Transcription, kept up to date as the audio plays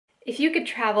If you could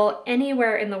travel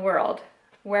anywhere in the world,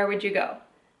 where would you go?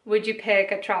 Would you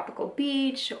pick a tropical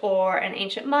beach or an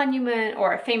ancient monument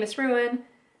or a famous ruin?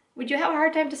 Would you have a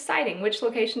hard time deciding which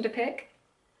location to pick?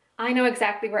 I know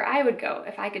exactly where I would go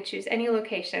if I could choose any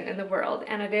location in the world,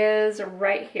 and it is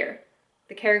right here,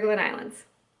 the Kerguelen Islands.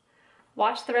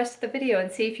 Watch the rest of the video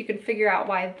and see if you can figure out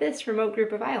why this remote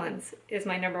group of islands is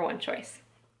my #1 choice.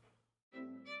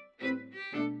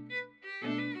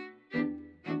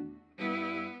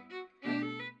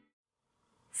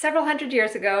 Several hundred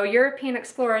years ago, European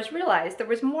explorers realized there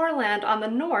was more land on the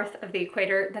north of the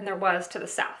equator than there was to the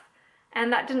south,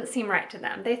 and that didn't seem right to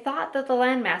them. They thought that the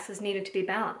land masses needed to be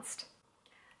balanced.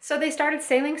 So they started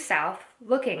sailing south,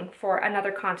 looking for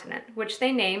another continent, which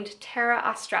they named Terra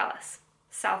Australis,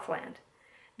 Southland.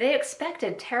 They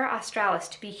expected Terra Australis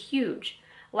to be huge,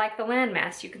 like the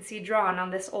landmass you can see drawn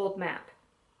on this old map.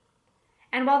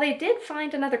 And while they did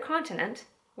find another continent,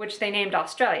 which they named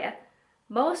Australia,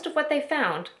 most of what they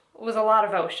found was a lot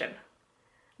of ocean.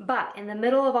 But in the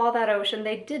middle of all that ocean,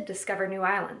 they did discover new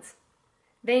islands.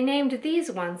 They named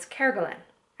these ones Kerguelen,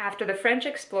 after the French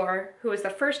explorer who was the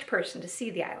first person to see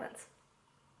the islands.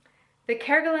 The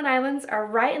Kerguelen Islands are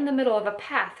right in the middle of a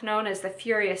path known as the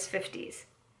Furious 50s.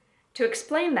 To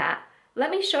explain that, let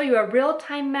me show you a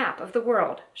real-time map of the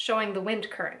world showing the wind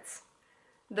currents.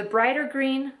 The brighter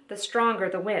green, the stronger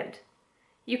the wind.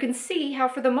 You can see how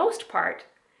for the most part,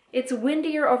 it's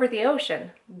windier over the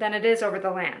ocean than it is over the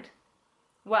land.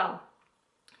 Well,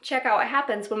 check out what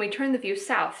happens when we turn the view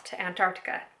south to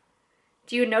Antarctica.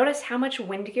 Do you notice how much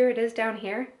windier it is down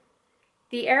here?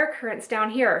 The air currents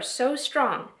down here are so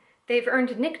strong, they've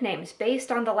earned nicknames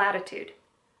based on the latitude.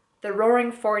 The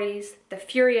Roaring 40s, the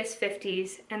Furious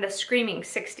 50s, and the Screaming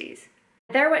 60s.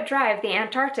 They're what drive the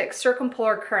Antarctic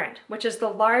Circumpolar Current, which is the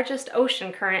largest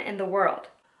ocean current in the world.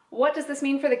 What does this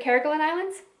mean for the Kerguelen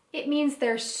Islands? It means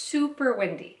they're super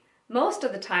windy. Most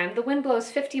of the time, the wind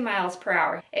blows 50 miles per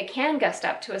hour. It can gust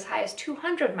up to as high as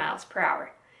 200 miles per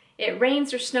hour. It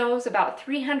rains or snows about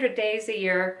 300 days a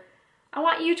year. I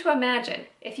want you to imagine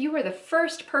if you were the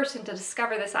first person to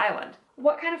discover this island.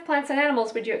 What kind of plants and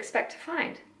animals would you expect to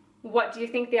find? What do you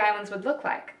think the islands would look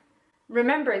like?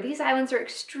 Remember, these islands are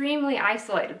extremely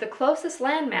isolated. The closest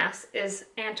landmass is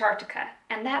Antarctica,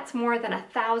 and that's more than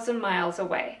 1,000 miles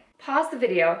away. Pause the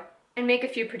video and make a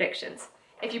few predictions.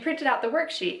 If you printed out the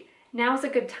worksheet, now's a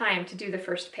good time to do the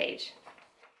first page.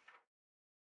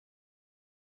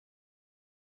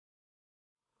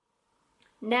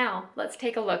 Now, let's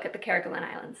take a look at the Kerguelen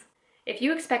Islands. If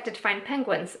you expected to find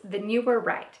penguins, then you were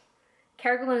right.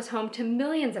 Kerguelen is home to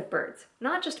millions of birds,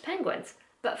 not just penguins,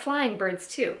 but flying birds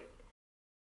too.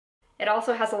 It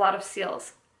also has a lot of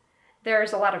seals.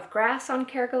 There's a lot of grass on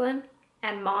Kerguelen,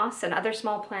 and moss and other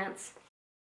small plants.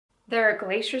 There are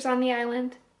glaciers on the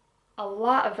island, a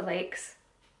lot of lakes,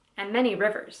 and many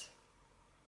rivers.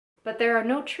 But there are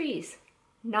no trees,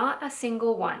 not a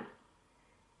single one.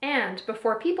 And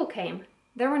before people came,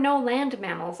 there were no land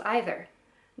mammals either.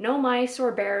 No mice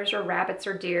or bears or rabbits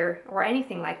or deer or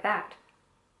anything like that.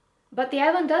 But the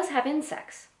island does have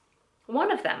insects.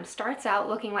 One of them starts out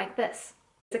looking like this.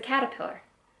 It's a caterpillar.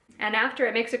 And after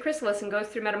it makes a chrysalis and goes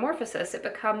through metamorphosis, it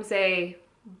becomes a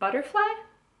butterfly?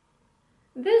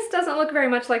 This doesn't look very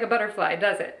much like a butterfly,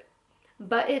 does it?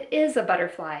 But it is a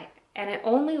butterfly, and it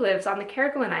only lives on the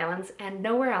Kerguelen Islands and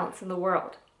nowhere else in the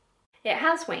world. It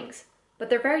has wings, but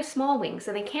they're very small wings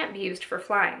and they can't be used for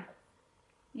flying.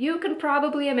 You can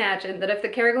probably imagine that if the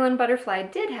Kerguelen butterfly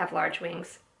did have large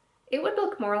wings, it would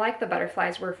look more like the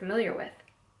butterflies we're familiar with.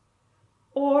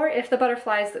 Or if the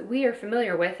butterflies that we are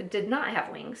familiar with did not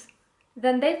have wings,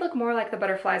 then they'd look more like the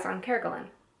butterflies on Kerguelen.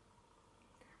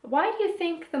 Why do you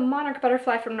think the monarch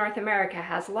butterfly from North America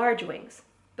has large wings,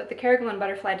 but the Kerguelen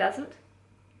butterfly doesn't?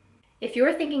 If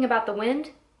you're thinking about the wind,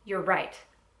 you're right.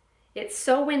 It's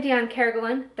so windy on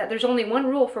Kerguelen that there's only one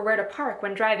rule for where to park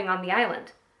when driving on the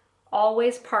island.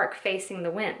 Always park facing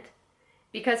the wind.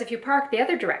 Because if you park the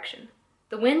other direction,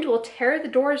 the wind will tear the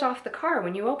doors off the car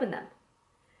when you open them.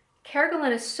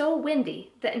 Kerguelen is so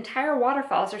windy that entire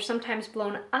waterfalls are sometimes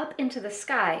blown up into the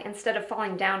sky instead of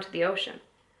falling down to the ocean.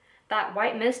 That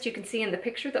white mist you can see in the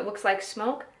picture that looks like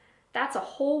smoke, that's a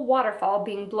whole waterfall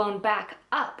being blown back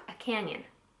up a canyon.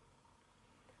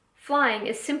 Flying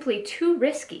is simply too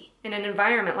risky in an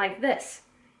environment like this.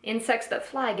 Insects that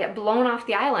fly get blown off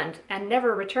the island and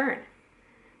never return.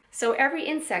 So every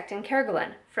insect in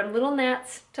Kerguelen, from little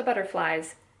gnats to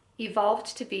butterflies,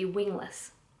 evolved to be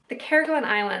wingless. The Kerguelen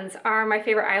Islands are my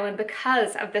favorite island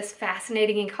because of this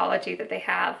fascinating ecology that they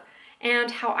have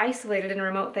and how isolated and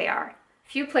remote they are.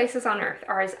 Few places on Earth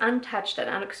are as untouched and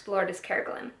unexplored as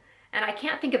Kerguelen. and I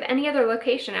can't think of any other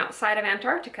location outside of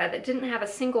Antarctica that didn't have a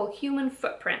single human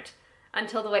footprint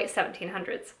until the late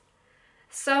 1700s.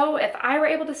 So if I were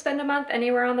able to spend a month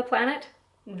anywhere on the planet,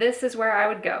 this is where I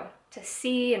would go, to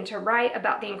see and to write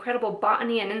about the incredible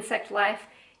botany and insect life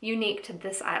unique to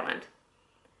this island.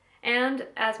 And,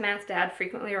 as Matt's dad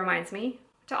frequently reminds me,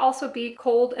 to also be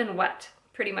cold and wet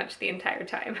pretty much the entire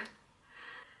time.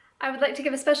 I would like to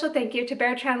give a special thank you to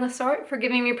Bertrand Lesort for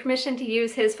giving me permission to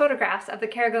use his photographs of the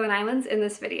Kerguelen Islands in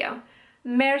this video.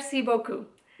 Merci beaucoup.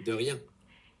 De rien.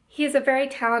 He is a very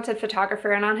talented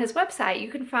photographer, and on his website you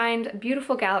can find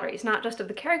beautiful galleries, not just of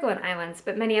the Kerguelen Islands,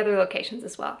 but many other locations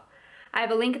as well. I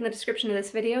have a link in the description of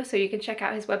this video so you can check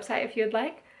out his website if you would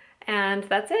like. And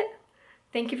that's it.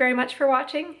 Thank you very much for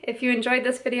watching. If you enjoyed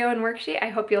this video and worksheet, I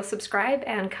hope you'll subscribe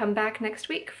and come back next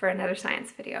week for another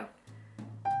science video.